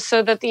was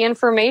so that the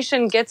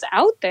information gets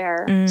out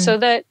there, so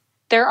that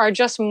there are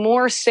just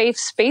more safe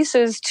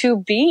spaces to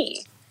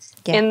be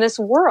in this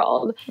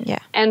world. Yeah.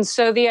 And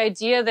so the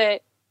idea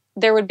that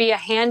there would be a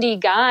handy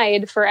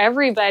guide for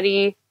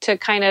everybody to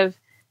kind of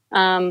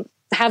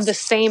have the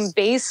same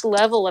base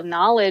level of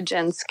knowledge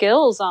and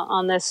skills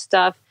on this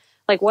stuff,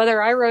 like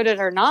whether I wrote it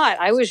or not,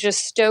 I was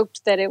just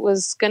stoked that it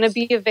was going to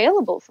be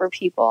available for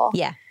people.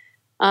 Yeah.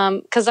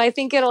 Because I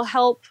think it'll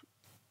help.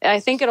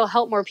 I think it'll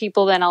help more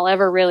people than I'll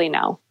ever really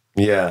know.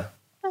 Yeah.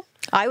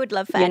 I would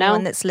love for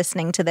anyone that's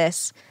listening to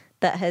this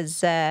that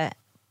has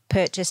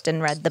purchased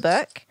and read the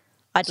book,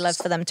 I'd love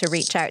for them to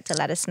reach out to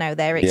let us know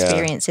their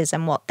experiences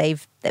and what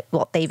they've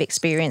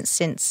experienced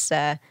since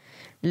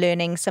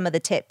learning some of the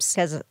tips.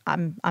 Because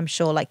I'm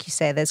sure, like you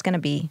say, there's going to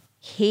be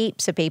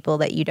heaps of people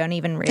that you don't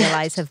even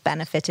realize have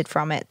benefited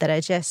from it that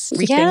are just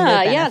reaping the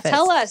benefits. Yeah,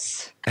 tell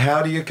us.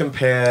 How do you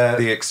compare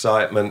the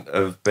excitement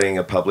of being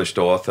a published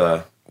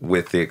author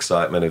with the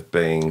excitement of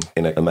being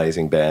in an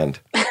amazing band?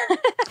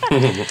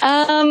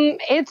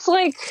 It's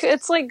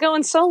like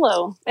going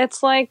solo.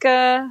 It's like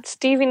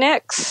Stevie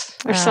Nicks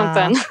or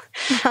something.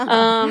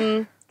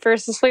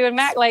 Versus Fleetwood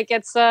Mac. Like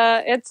it's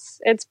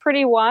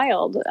pretty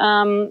wild.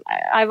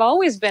 I've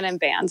always been in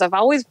bands. I've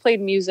always played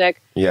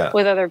music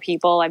with other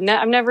people. I've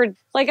never,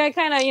 like, I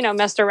kind of,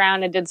 messed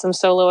around and did some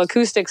solo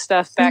acoustic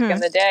stuff back in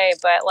the day,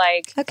 but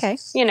like,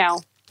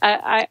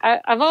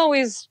 I've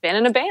always been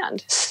in a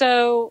band.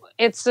 So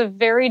it's a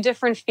very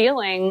different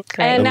feeling.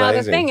 Great. And now the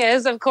Amazing. thing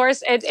is, of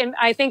course,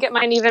 I think it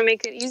might even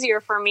make it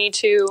easier for me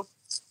to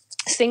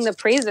sing the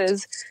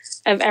praises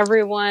of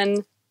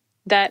everyone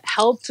that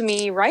helped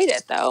me write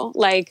it, though.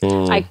 Like,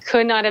 I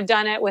could not have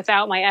done it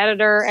without my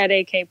editor at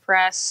AK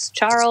Press,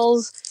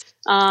 Charles.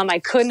 I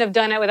couldn't have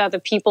done it without the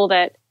people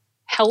that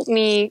helped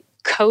me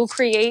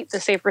co-create the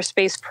Safer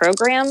Space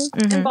program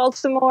in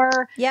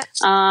Baltimore. Yep.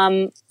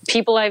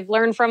 People I've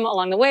learned from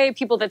along the way,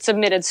 people that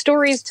submitted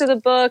stories to the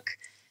book.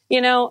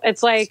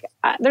 It's like,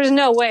 there's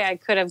no way I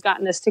could have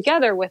gotten this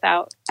together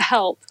without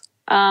help.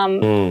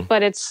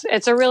 But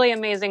it's a really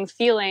amazing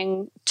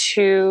feeling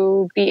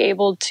to be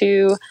able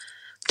to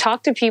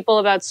talk to people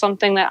about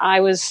something that I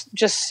was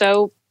just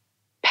so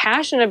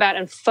passionate about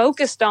and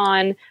focused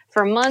on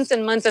for months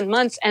and months and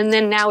months, and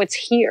then now it's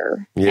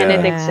here and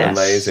it exists.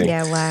 Amazing.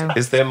 Yeah, wow.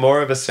 Is there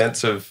more of a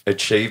sense of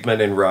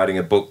achievement in writing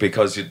a book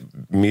because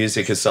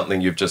music is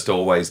something you've just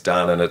always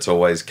done and it's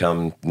always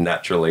come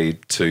naturally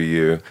to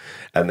you,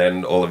 and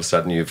then all of a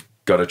sudden you've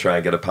got to try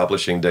and get a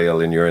publishing deal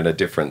and you're in a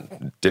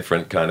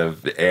different kind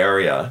of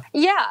area?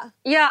 Yeah,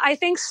 I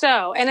think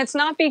so. And it's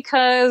not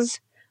because,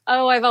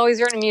 I've always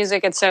written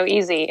music, it's so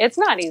easy. It's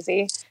not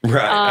easy.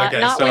 Right. Okay.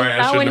 Not Sorry, when, I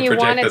not shouldn't when have you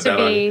want it projected to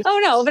that be. on. Oh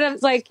no, but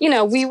it's like,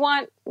 we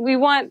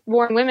want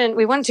Born Women.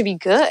 We want it to be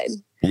good.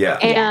 Yeah.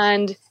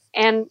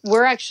 And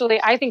we're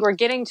actually, I think we're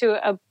getting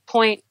to a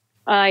point,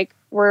 like,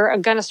 we're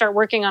going to start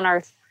working on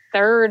our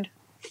third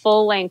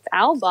full length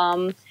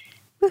album.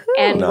 Woohoo.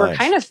 And we're Nice.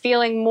 kind of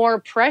feeling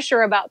more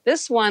pressure about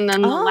this one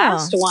than the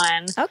last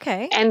one.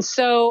 Okay. And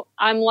so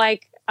I'm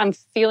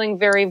feeling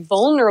very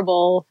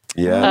vulnerable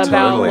Yeah,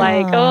 about totally.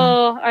 like,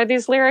 are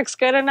these lyrics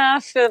good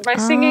enough? Am I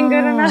singing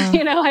good enough? I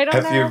don't know.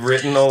 Have you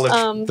written all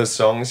of the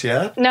songs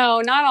yet?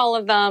 No, not all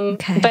of them.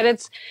 Okay.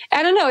 But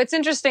I don't know. It's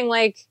interesting.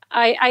 Like,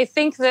 I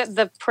think that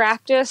the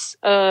practice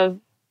of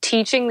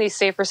teaching these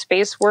Safer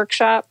Space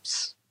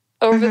workshops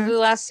over the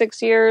last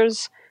 6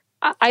 years,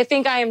 I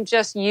think I am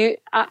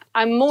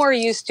I'm more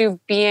used to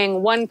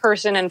being one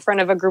person in front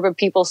of a group of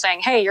people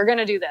saying, hey, you're going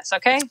to do this,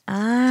 okay?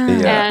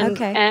 Yeah.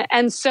 Okay.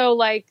 And so,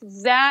 like,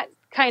 that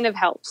kind of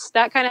helps.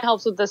 That kind of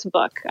helps with this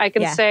book. I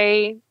can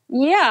say,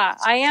 I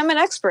am an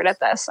expert at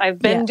this. I've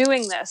been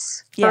doing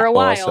this for a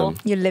while. Awesome.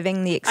 You're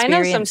living the I know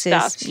experiences.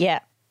 some stuff. Yeah.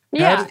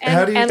 Yeah,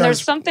 How do you and guys-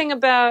 there's something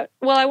about,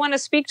 I want to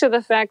speak to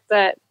the fact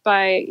that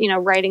by,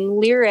 writing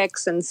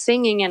lyrics and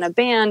singing in a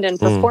band and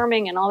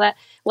performing and all that,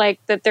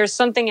 like, that there's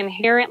something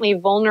inherently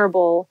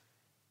vulnerable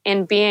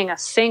in being a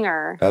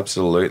singer.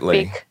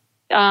 Absolutely.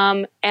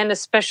 And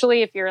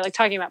especially if you're, like,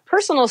 talking about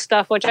personal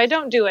stuff, which I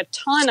don't do a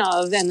ton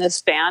of in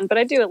this band, but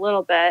I do a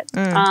little bit.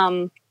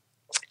 And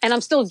I'm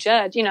still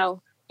judged,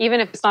 even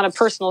if it's not a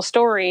personal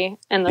story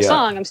in the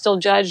song, I'm still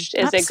judged,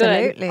 is it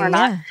good or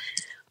not?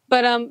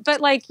 But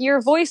like,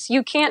 your voice,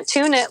 you can't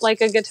tune it like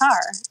a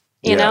guitar,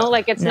 you know,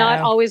 like, it's not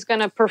always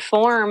going to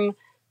perform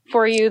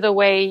for you the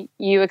way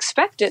you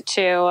expect it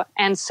to.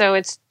 And so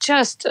it's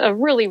just a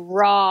really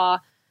raw,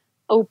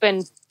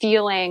 open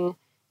feeling.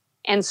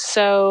 And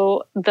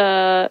so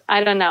the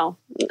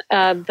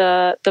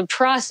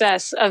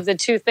process of the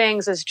two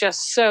things is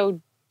just so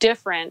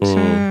different,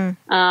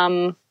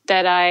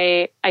 that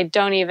I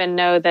don't even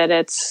know that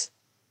it's,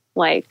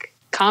 like,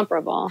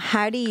 comparable.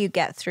 How do you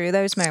get through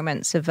those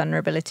moments of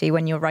vulnerability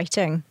when you're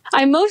writing?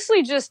 I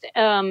mostly just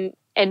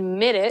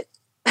admit it.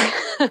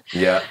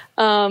 Yeah.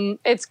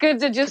 It's good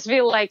to just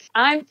be like,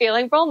 I'm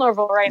feeling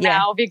vulnerable right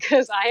now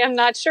because I am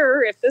not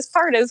sure if this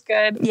part is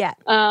good. Yeah.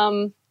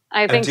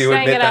 I think do you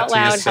saying admit it that out to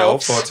loud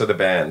yourself helps. or to the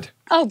band?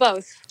 Oh,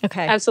 both.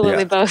 Okay. Absolutely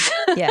Yeah. both.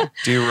 Yeah.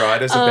 Do you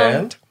write as a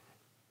band?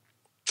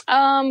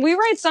 We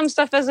write some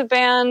stuff as a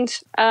band,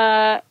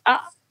 but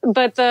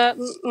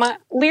my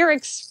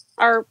lyrics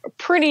are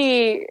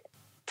pretty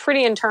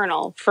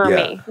internal for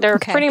me. They're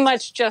pretty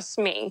much just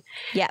me.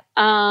 Yeah.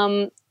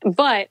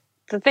 But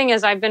the thing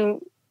is, I've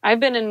been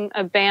in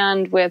a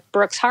band with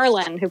Brooks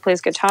Harlan, who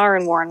plays guitar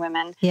in War and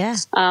Women. Yeah.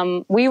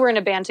 We were in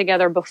a band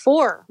together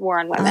before War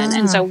and Women,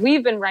 and so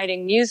we've been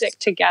writing music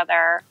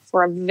together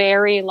for a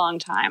very long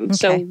time. Okay.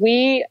 So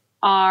we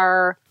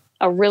are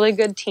a really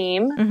good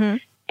team,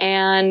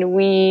 and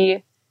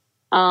we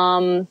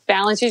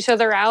balance each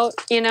other out.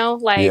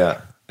 Like,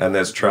 Yeah. And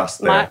there's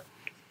trust there.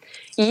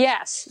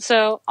 Yes.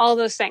 So all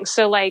those things.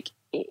 So like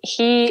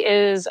he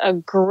is a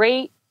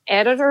great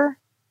editor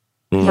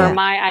for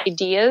my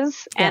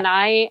ideas, and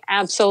I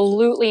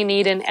absolutely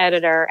need an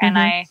editor. And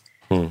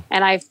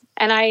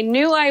I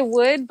knew I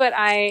would, but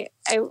I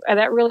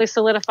that really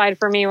solidified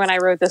for me when I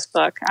wrote this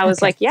book. I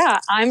was like, yeah,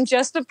 I'm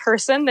just a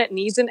person that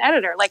needs an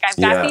editor. Like I've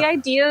got the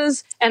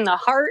ideas and the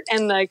heart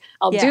and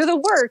I'll do the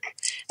work.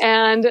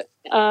 And,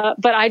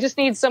 but I just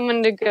need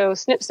someone to go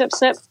snip, snip,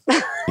 snip.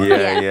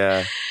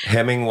 Yeah.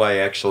 Hemingway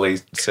actually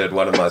said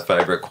one of my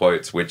favorite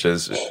quotes, which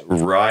is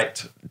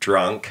write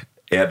drunk,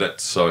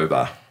 edit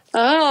sober.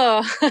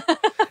 Oh.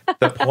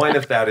 The point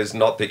of that is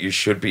not that you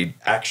should be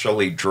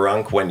actually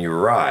drunk when you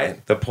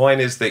write. The point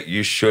is that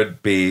you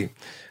should be...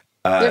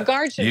 your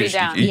guard should be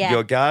down.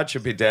 Your guard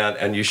should be down,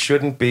 and you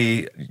shouldn't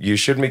be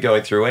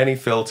going through any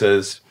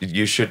filters.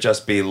 You should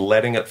just be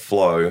letting it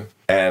flow.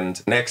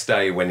 And next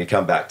day when you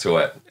come back to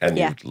it and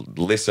you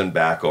listen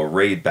back or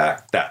read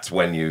back, that's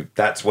when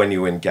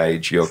you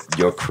engage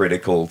your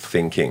critical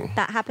thinking.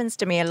 That happens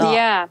to me a lot.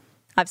 Yeah.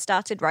 I've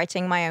started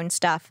writing my own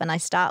stuff, and I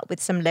start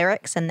with some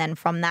lyrics and then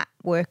from that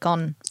work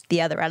on the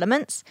other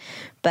elements.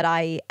 But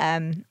I've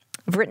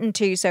written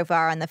 2 so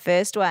far, and the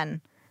first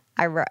one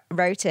I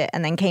wrote it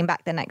and then came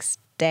back the next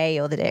day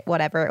or the day,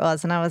 whatever it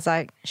was, and I was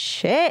like,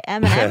 shit,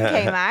 Eminem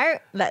came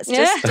out. Let's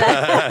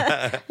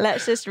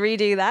just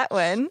redo that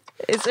one.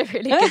 It's a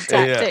really good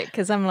tactic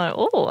because I'm like,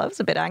 oh, I was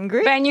a bit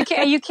angry. And you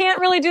can't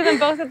really do them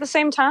both at the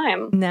same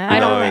time. No, I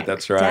don't think.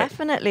 That's right.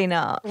 Definitely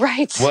not.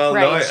 Right. Well,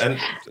 right. no,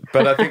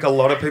 but I think a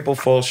lot of people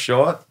fall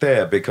short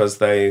there because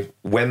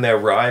when they're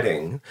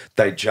writing,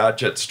 they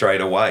judge it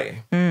straight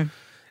away. And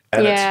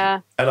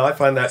I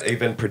find that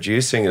even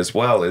producing as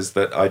well is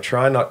that I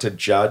try not to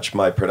judge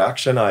my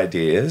production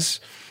ideas.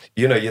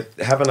 You know, you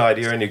have an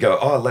idea and you go,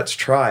 oh, let's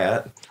try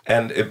it.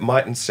 And it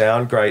mightn't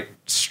sound great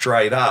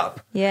straight up.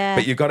 Yeah.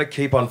 But you've got to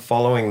keep on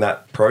following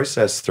that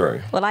process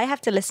through. Well, I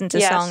have to listen to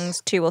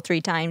songs 2 or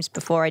 3 times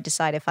before I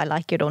decide if I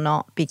like it or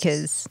not,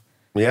 because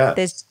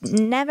there's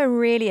never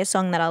really a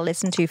song that I'll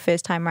listen to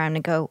first time around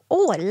and go,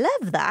 oh, I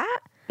love that.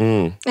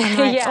 I'm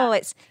like, oh,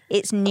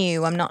 it's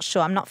new. I'm not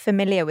sure. I'm not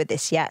familiar with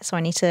this yet, so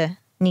I need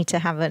to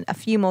have a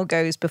few more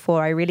goes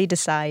before I really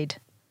decide.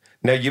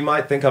 Now, you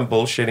might think I'm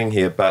bullshitting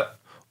here, but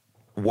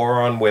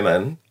War on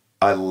Women,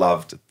 I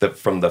loved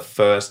from the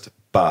first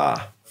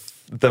bar.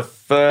 The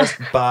first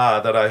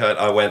bar that I heard,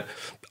 I went,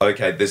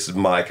 okay, this is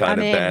my kind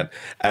of band.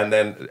 And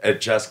then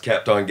it just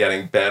kept on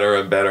getting better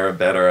and better and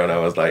better, and I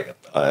was like,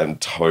 I'm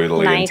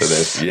totally into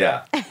this.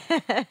 Yeah.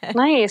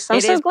 Nice.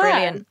 I'm so glad.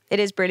 Brilliant. It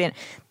is brilliant.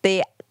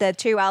 The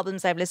 2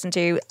 albums I've listened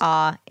to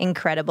are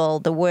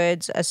incredible. The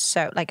words are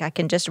so, like, I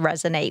can just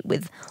resonate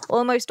with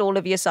almost all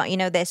of your songs. You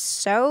know, they're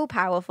so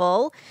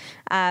powerful.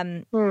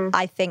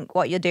 I think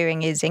what you're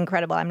doing is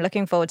incredible. I'm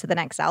looking forward to the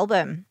next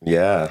album.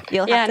 Yeah.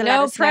 You'll have to let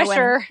us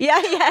pressure. Know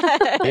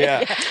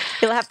when,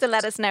 You'll have to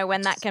let us know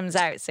when that comes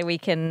out so we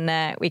can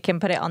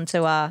put it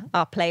onto our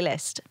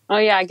playlist. Oh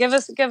yeah, give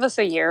us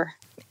a year.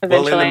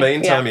 Eventually. Well, in the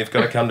meantime, you've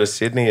got to come to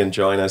Sydney and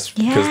join us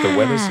because the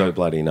weather's so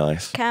bloody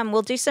nice. Come,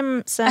 we'll do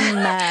some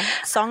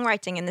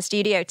songwriting in the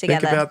studio together.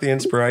 Think about the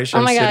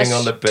inspiration sitting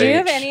on the beach. Do you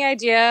have any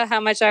idea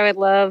how much I would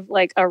love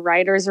like a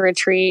writer's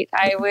retreat?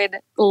 I would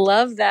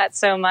love that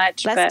so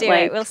much. Let's do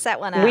it. We'll set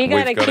one up. We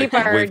got to keep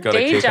our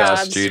day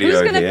jobs.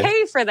 Who's going to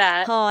pay for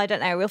that? Oh, I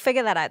don't know. We'll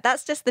figure that out.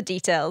 That's just the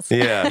details.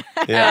 Yeah.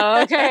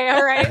 Oh, okay.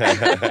 All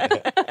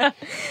right.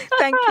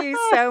 Thank you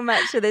so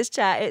much for this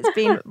chat. It's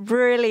been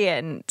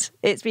brilliant.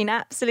 It's been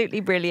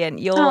absolutely brilliant.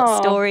 Your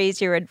stories,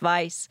 your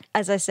advice.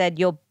 As I said,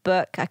 your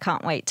book, I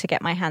can't wait to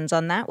get my hands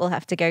on that. We'll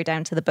have to go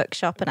down to the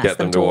bookshop and ask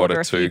them to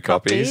order 2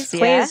 copies.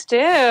 Please do.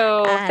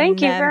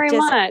 Thank you very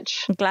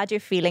much. I'm glad you're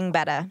feeling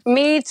better.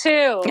 Me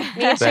too.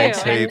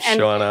 Thanks heaps,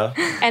 Shauna.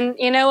 And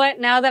you know what?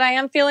 Now that I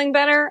am feeling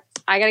better,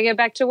 I got to get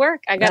back to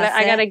work. I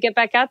got to get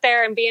back out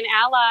there and be an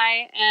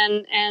ally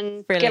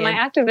and get my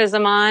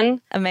activism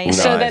on. Amazing.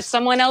 So that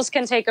someone else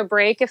can take a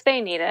break if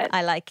they need it.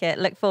 I like it.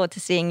 Look forward to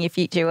seeing your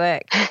future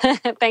work.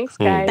 Thanks,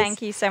 guys.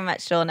 Thank you so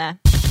much, Shauna.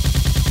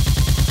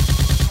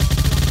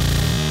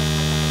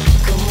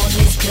 Come on,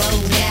 let's go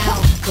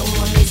now. Come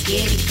on, let's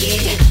get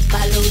it.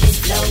 Follow this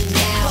flow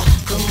now.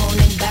 Come on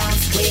and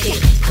bounce with it.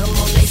 Come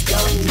on, let's go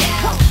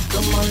now.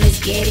 Come on, let's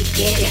get it.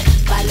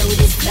 Follow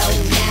this flow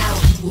now.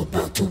 We're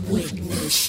about to witness